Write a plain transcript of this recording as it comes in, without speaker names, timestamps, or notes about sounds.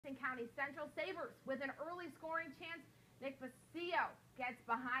County Central. Sabres with an early scoring chance. Nick Bacio gets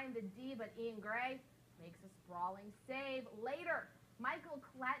behind the D, but Ian Gray makes a sprawling save. Later, Michael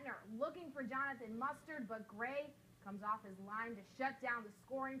Klettner looking for Jonathan Mustard, but Gray comes off his line to shut down the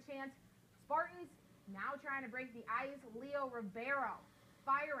scoring chance. Spartans now trying to break the ice. Leo Ribeiro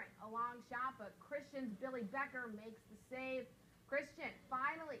firing a long shot, but Christian's Billy Becker makes the save. Christian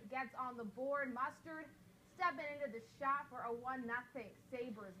finally gets on the board. Mustard stepping into the shot for a 1-0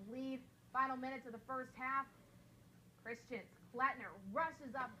 Sabres lead. Final minutes of the first half. Christian's Klettner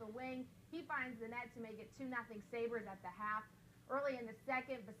rushes up the wing. He finds the net to make it 2-0 Sabres at the half. Early in the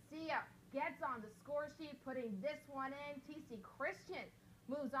second, Bacio gets on the score sheet, putting this one in. TC Christian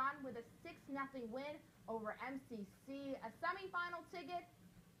moves on with a 6-0 win over MCC. A semifinal ticket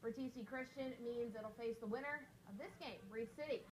for TC Christian means it'll face the winner of this game, Reed City.